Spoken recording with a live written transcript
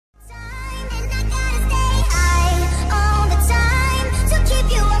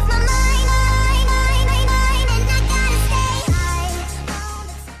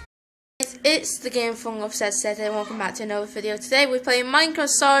it's the Game Fun of Said and welcome back to another video. Today we're playing Minecraft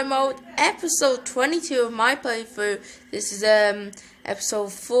Story Mode, episode 22 of my playthrough. This is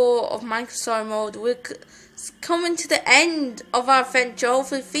episode 4 of Minecraft Story Mode. We're coming to the end of our adventure,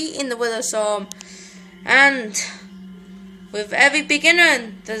 hopefully defeating the Willow Storm. And with every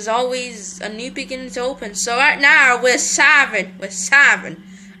beginning, there's always a new beginning to open. So right now we're starving.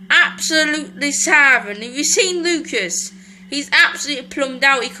 Absolutely starving. Have you seen Lucas? He's absolutely plumbed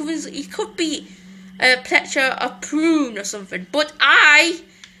out. He could be a plecture, a prune or something. But I'm...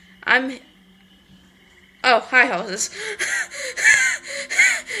 Oh, hi horses.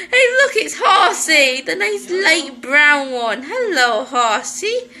 Hey look, it's Horsey. The nice light brown one. Hello,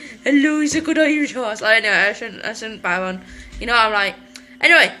 Horsey. Hello, he's a good Irish horse. Anyway, I shouldn't buy one. You know what I'm like.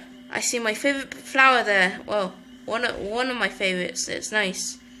 Anyway, I see my favourite flower there. Well, one of my favourites. It's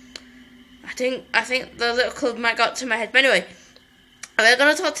nice. I think the little club might got to my head. But anyway, we're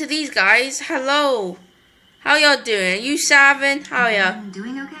gonna talk to these guys. Hello. How y'all doing? Are you starving? How are ya?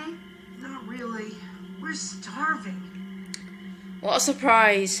 Doing okay? Not really. We're starving. What a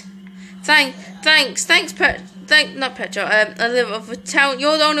surprise. Not Petra.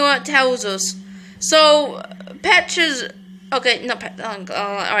 You're the only one that tells us. So Petra's okay. Not Petra.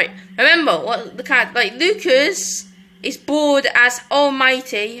 All right. Remember what the card like. Lucas is bored as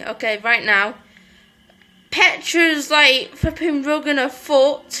almighty, okay, right now. Petra's like flipping rugging her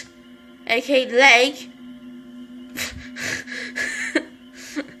foot, aka leg.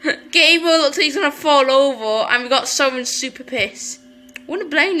 Gabriel looks like he's gonna fall over, and we got someone super pissed.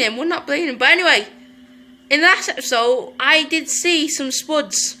 Wouldn't blame him, would not blame him. But anyway, in the last episode, I did see some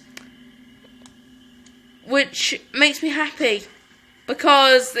spuds, which makes me happy,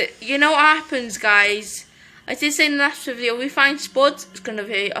 because you know what happens, guys. I did say in the last video, we find spuds, it's going to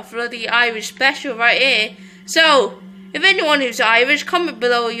be a bloody Irish special right here. So, if anyone who's Irish, comment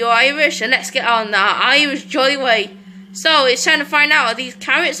below you're Irish, and let's get on that Irish jolly way. So, it's time to find out, are these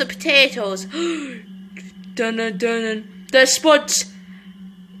carrots or potatoes? Dun. They're spuds.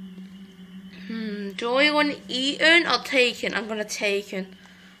 Do I want to eat it or take it? I'm going to take it.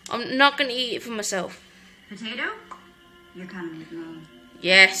 I'm not going to eat it for myself. Potato? You're coming with me.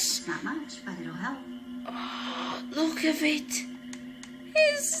 Yes. It's not much, but it'll help. Oh, look at it.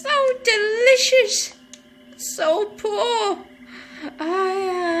 It's so delicious. So poor.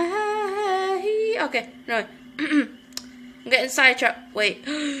 Okay, no. I'm getting sidetracked. Wait,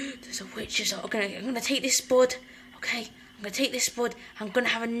 there's a witch. I'm gonna take this spud. Okay, I'm gonna take this spud. I'm gonna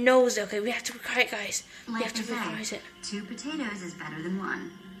have a nose. Okay, we have to be quiet, guys. We have to be quiet. 2 potatoes is better than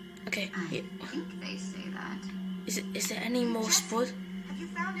 1. Okay. I think they say that. Is there any more spud? Have you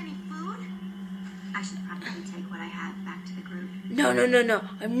found any food? I should probably take what I have back to the group. No.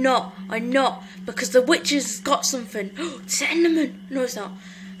 I'm not. Because the witch has got something. It's an Enderman. No, it's not.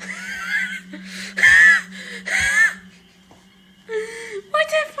 Why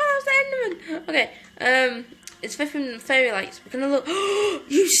did I find out it's the Enderman? Okay, it's flipping fairy lights. We're gonna look.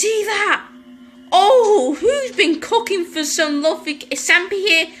 You see that? Oh, who's been cooking for some lovely... Is Stampy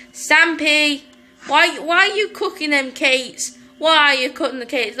here? Stampy! Why are you cooking them cakes? Why are you cutting the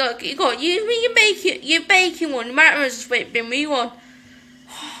cakes? Look, you're baking one. You might as well been me one.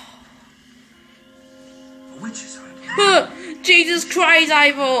 Witches aren't. Jesus Christ,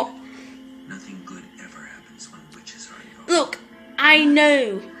 Ivor. Nothing good ever happens when witches are involved. Look, I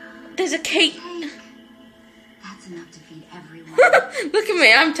know. There's a cake. That's enough to feed everyone. Look at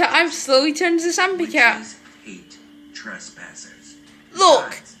me. I'm slowly turning to Stampy Cat. Witches hate trespassers. Look,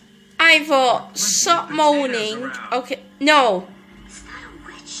 Besides, Ivor, stop moaning. Okay, no. Is that a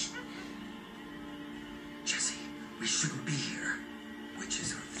witch? Jesse, we shouldn't be here.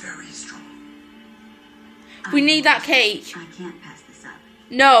 Witches are very strong. We need that cake. I can't pass this up.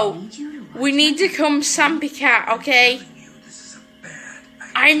 No, we need to come Stampy Cat, okay? I'm telling you, this is a bad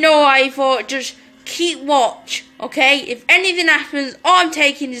idea. I know, Ivor. Just keep watch, okay? If anything happens, all I'm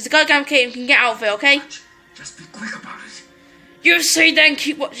taking is the goddamn cake and can get out of it, okay? Just be quick about it. You say then,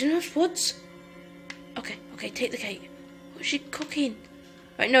 keep watching those woods. Okay, take the cake. What's she cooking?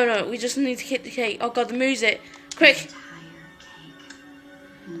 Right, no, we just need to keep the cake. Oh god, the music. Quick. Entire cake.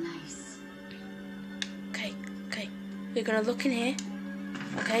 Nice. Okay. We're gonna look in here.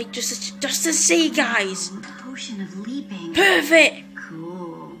 Okay, just to see, guys. Potion of leaping. Perfect.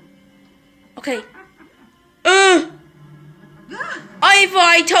 Cool. Okay. Ivor,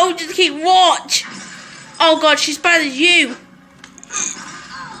 I told you to keep watch. Oh god, she's bad as you.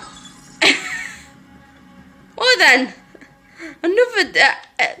 Well then, another.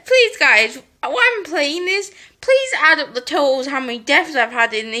 Please, guys, while I'm playing this, please add up the totals how many deaths I've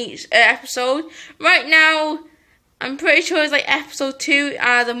had in each episode. Right now, I'm pretty sure it's like episode 2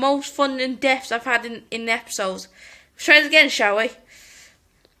 are the most fun and deaths I've had in the episodes. Let's try it again, shall we?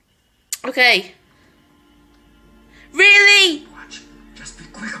 Okay. Really? Watch. Just be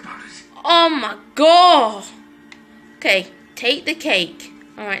quick about it. Oh my god. Okay, take the cake.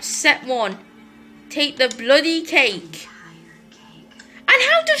 Alright, step 1. Take the bloody cake. And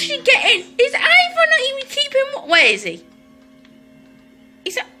how does she get in? Is Ivor not even keeping... Where is he?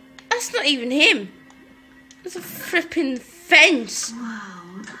 That's not even him. There's a flipping fence.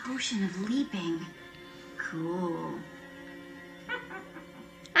 Whoa, the potion of leaping. Cool. Ah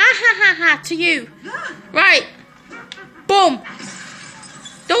ha ha ha to you. Right. Boom.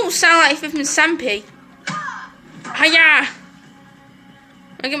 Don't sound like flipping Stampy. Hiya.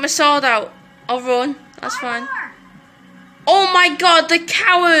 I'll get my sword out. I'll run. That's fine. Oh my god, the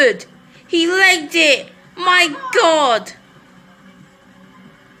coward. He legged it. My god.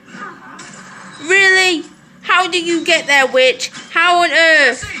 Really? How did you get there, witch? How on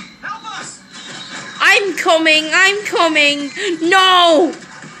earth? Help us! I'm coming. I'm coming. No.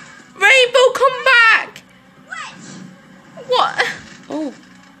 Rainbow, come back. What? Oh.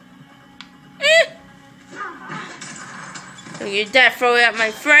 Don't you dare throw it at my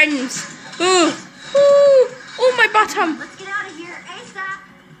friends. Ooh. Ooh. Oh, my bottom. Let's get out of here. ASAP.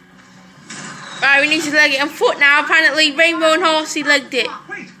 Right, we need to leg it on foot now. Apparently, Rainbow and Horsey legged it.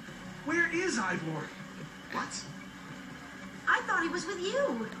 Wait, where is Ivor? What? I thought he was with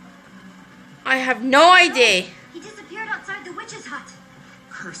you. I have no idea. He disappeared outside the witch's hut.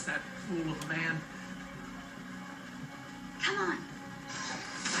 Curse that fool of a man. Come on.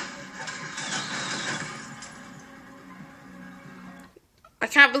 I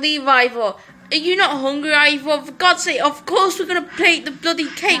can't believe Ivor. Are you not hungry, Ivor? For God's sake, of course we're going to plate the bloody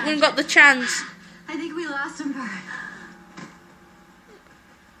cake when we got the chance. I think we lost him.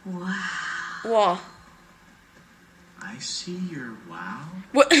 Wow. What? I see your wow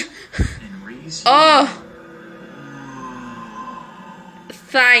What? and raise. Oh.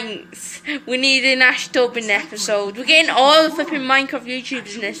 Thanks. We need an Ash Dubbing episode. We're getting all the flipping Minecraft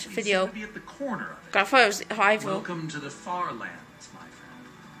YouTubers in this video. Be at the corner of it. God, I thought it was Ivor. Welcome to the far lands, my friend.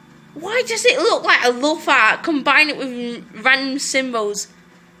 Why does it look like a love art? Combine it with random symbols.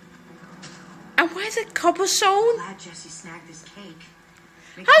 And where's the cobblestone? Glad Jesse snagged this cake.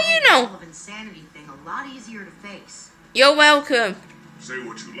 Makes How the you whole know? level of insanity thing a lot easier to face. You're welcome. Say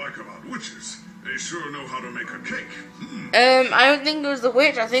what you like about witches. They sure know how to make a cake. I don't think it was the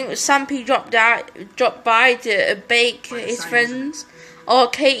witch. I think it was Stampy dropped by to bake his friends, or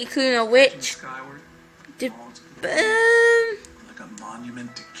Katie Coon a witch. Skyward, Did, all together, like a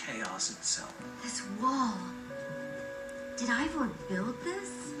monument to chaos itself. This wall. Did Ivor build this?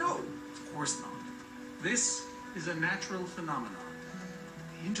 No, of course not. This is a natural phenomenon.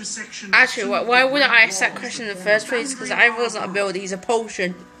 The intersection. of Actually, two why would I ask that walls question in the form first a place? Because boundary Ivor's not a builder; he's a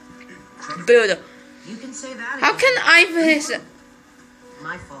potion Incredible. builder. You can say that How again. can Ivor?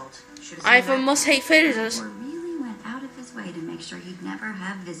 My fault. Should've seen Ivor that. must hate villagers. Ivor really went out of his way to make sure he'd never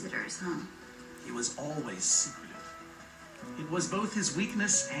have visitors, huh? It was always secretive. It was both his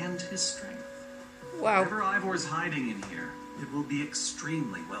weakness and his strength. Wow. Whatever Ivor's hiding in here, it will be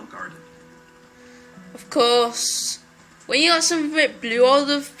extremely well guarded. Of course. When you got something a bit blue all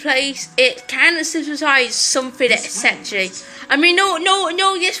over the place, it kind of symbolises something essentially. I mean, no,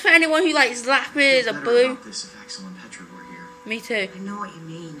 yes for anyone who likes lapis or Better blue. about this if Axel and Petra were here. Me too. I know what you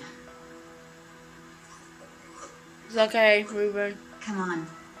mean. It's okay, Ruben. Come on.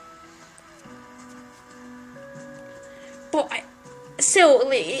 But I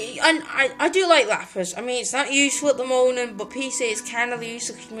do like lapis. I mean, it's not useful at the moment, but PC is kind of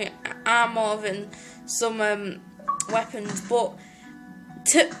useful to make armor than some weapons. But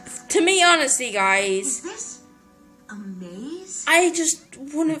to me, honestly, guys, Is this a maze? I just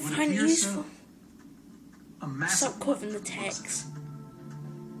wouldn't It would find it appear useful. so. A massive Stop covering the one, wasn't it? text.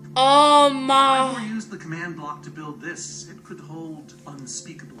 Oh If my! Ivor used the command block to build this, it could hold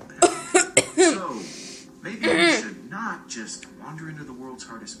unspeakable power. So, maybe we should not just wander into the world's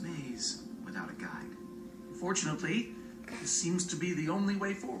hardest maze without a guide. Fortunately, this seems to be the only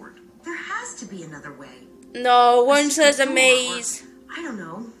way forward. There has to be another way. No, one secret says a door, or- maze. I don't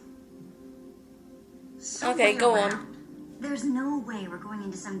know. Some Okay, way go on. around. There's no way we're going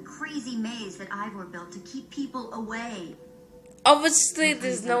into some crazy maze that Ivor built to keep people away. Obviously,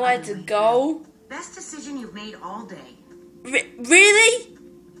 there's nowhere to go. Best decision you've made all day. Really?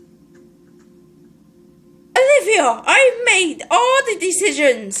 Olivia, I've made all the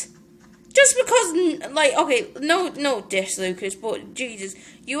decisions. Just because, like, okay, no diss, Lucas, but Jesus,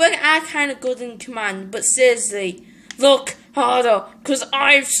 you are kind of good in command, but seriously, look harder, because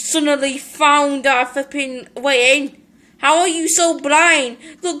I've suddenly found our flipping way in. How are you so blind?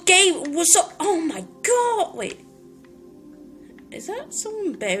 Look, Gabe, what's up? Oh my god, wait. Is that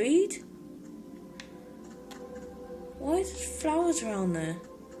someone buried? Why is there flowers around there?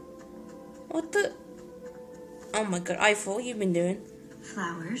 What the? Oh my god, I thought you've been doing.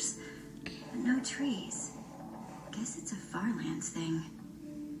 Flowers, but no trees. Guess it's a Farlands thing.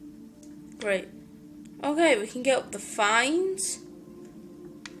 Great. Okay, we can get up the vines.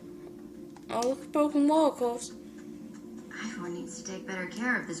 Oh, look, a broken wall, of course. Everyone needs to take better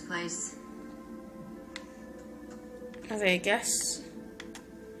care of this place. Okay, I guess.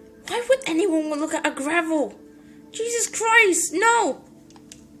 Why would anyone look at a gravel? Jesus Christ, no!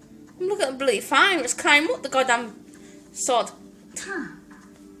 I'm looking at the bloody fine. Let's climb up the goddamn sod. Huh.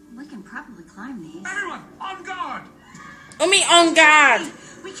 We can probably climb these. Everyone, on guard! I mean, on guard!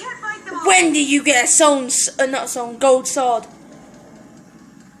 We can't fight them all. When did you get a gold sword?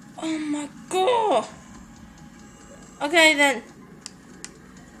 Oh my god! Okay then.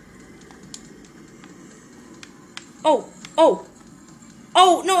 Oh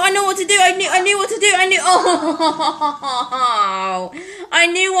no! I know what to do. I knew what to do. Oh, I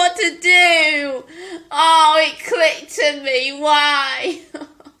knew what to do. Oh, it clicked to me. Why?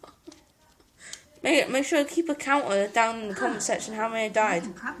 Make sure to keep a counter down in the comment section how many We died.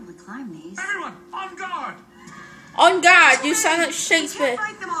 can probably climb these. Everyone, on guard! On guard! You sound like Shakespeare. We can't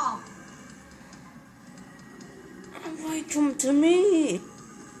fight them all. Why come to me?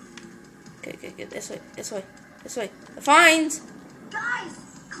 Okay, this way. The vines! Guys,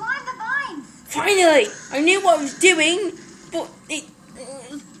 climb the vines. Finally! I knew what I was doing, but it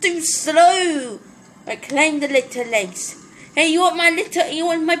was too slow. I climbed the little legs. Hey, you want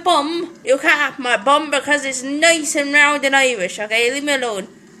my bum? You can't have my bum because it's nice and round and Irish, okay? Leave me alone.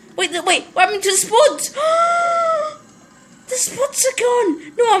 Wait, what happened to the spuds? The spuds are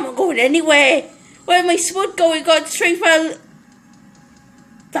gone! No, I'm not going anywhere. Where'd my spud go? It got straight for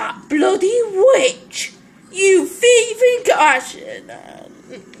that bloody witch! You thieving gosh!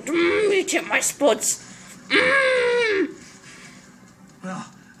 You took my spuds. Well,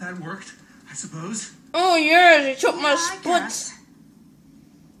 that worked, I suppose. Oh yes, you took my I spuds. guess.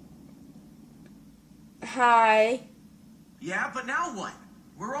 Hi. Yeah, but now what?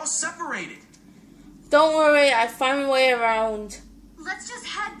 We're all separated. Don't worry, I found my way around. Let's just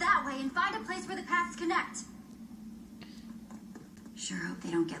head that way and find a place where the paths connect. Sure hope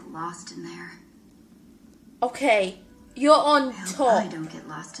they don't get lost in there. Okay, you're on I hope top. I don't get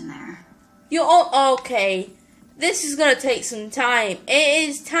lost in there. You're on. Okay, this is gonna take some time. It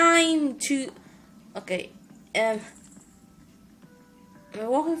is time to. Okay, am I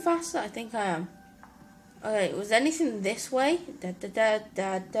walking faster? I think I am. Okay, was anything this way? Da da da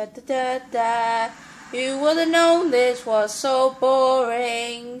da da da da da. You would have known this was so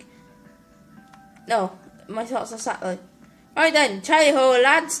boring. No, my thoughts are sadly. Right then, tally ho,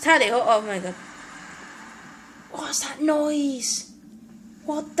 lads, tally ho. Oh my god. What's that noise?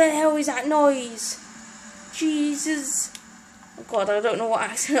 What the hell is that noise? Jesus. Oh god, I don't know what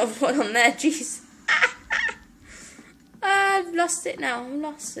accent I put on there. Jeez. I've lost it now. I've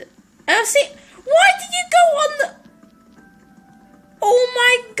lost it. Oh, see. Why did you go on the... Oh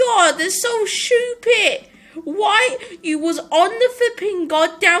my god, that's so stupid. Why? You was on the flipping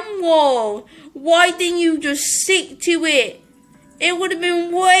goddamn wall. Why didn't you just stick to it? It would have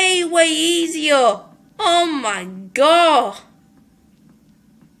been way, way easier. Oh my god.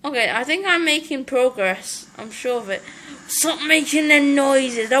 Okay, I think I'm making progress. I'm sure of it. Stop making them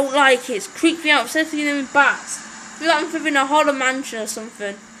noises. I don't like it. It's creeping me out. Especially them bats. I feel like I'm living in a hollow mansion or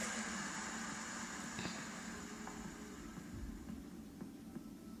something.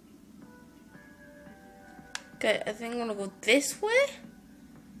 Okay, I think I'm gonna go this way.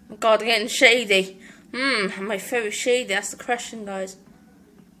 Oh god, I'm getting shady. Am I very shady? That's the question, guys.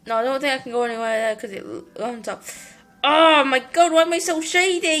 No, I don't think I can go anywhere there because it runs up. Oh my god, why am I so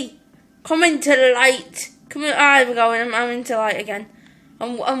shady? Come into the light. Come in. Ah, there we go. I'm into light again.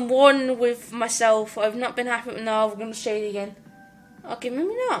 I'm one with myself. I've not been happy with now. We're gonna shade again. Okay,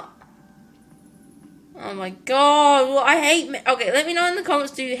 maybe not. Oh my god, well, I hate. Okay, let me know in the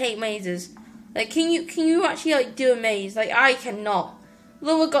comments. Do you hate mazes? Like, can you actually like do a maze? Like, I cannot.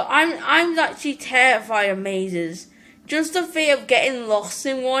 Lord God, I'm actually terrified of mazes. Just the fear of getting lost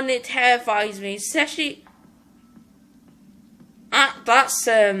in one, it terrifies me. Especially, that's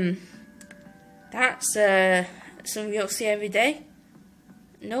something you'll see every day.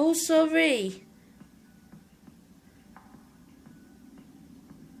 No, sorry.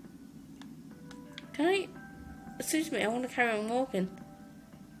 Can I? Excuse me, I want to carry on walking.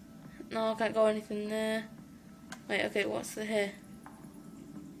 No, I can't go anything there. Wait, okay, what's the here?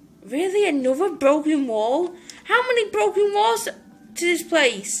 Really? Another broken wall? How many broken walls to this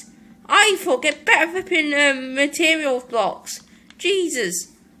place? I thought get better flipping materials blocks.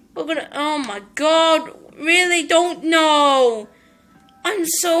 Jesus. We're gonna... Oh my god. Really? Don't know. I'm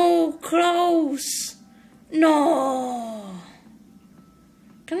so close. No.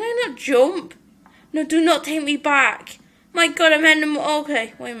 Can I not jump? No, do not take me back. My god, I'm ending...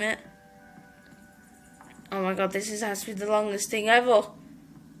 Okay, wait a minute. Oh my god, this has to be the longest thing ever.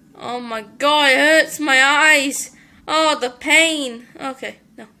 Oh my god, it hurts my eyes. Oh, the pain. Okay,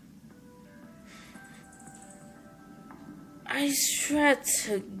 no. I swear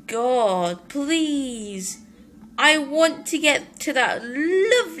to God, please. I want to get to that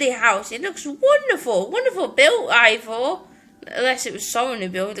lovely house. It looks wonderful. Wonderful built, I thought. Unless it was someone who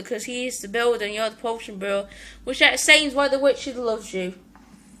built it, because he is the builder and you're the potion brewer. Which explains why the witch loves you.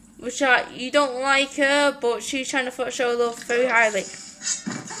 Which you don't like her, but she's trying to show love very highly.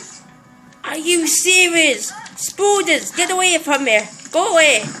 Are you serious? Spooders, get away from here. Go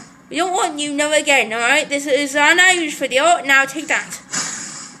away. We don't want you never again, alright? This is an Irish video. Now take that.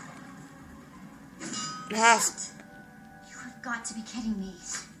 What? You have got to be kidding me.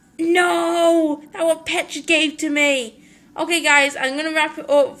 No! That what Petra gave to me. Okay guys, I'm going to wrap it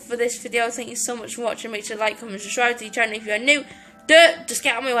up for this video. Thank you so much for watching. Make sure to like, comment, subscribe to the channel if you are new. Just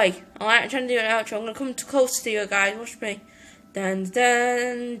get out of my way. Alright, I'm trying to do an outro. I'm going to come too close to you guys. Watch me. Dun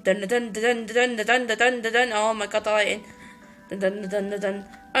dun dun dun dun dun dun dun dun dun dun. Oh my god, the lighting. Dun dun dun dun dun.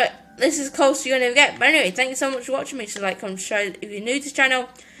 Alright, this is close you're gonna get. But anyway, thank you so much for watching. Make sure to like, comment, subscribe if you're new to the channel.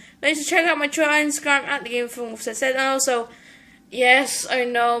 Make sure to check out my Twitter and Instagram at the Game Film. I said, and also, yes, I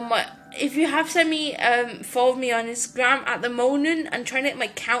know if you have sent me follow me on Instagram at the moment, I'm trying to get my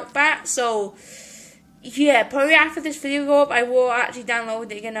count back. So yeah, probably after this video go up, I will actually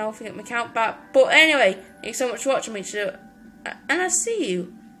download it again now to get my count back. But anyway, thank you so much for watching. Make sure. And I'll see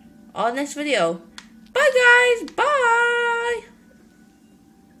you on the next video. Bye guys, bye.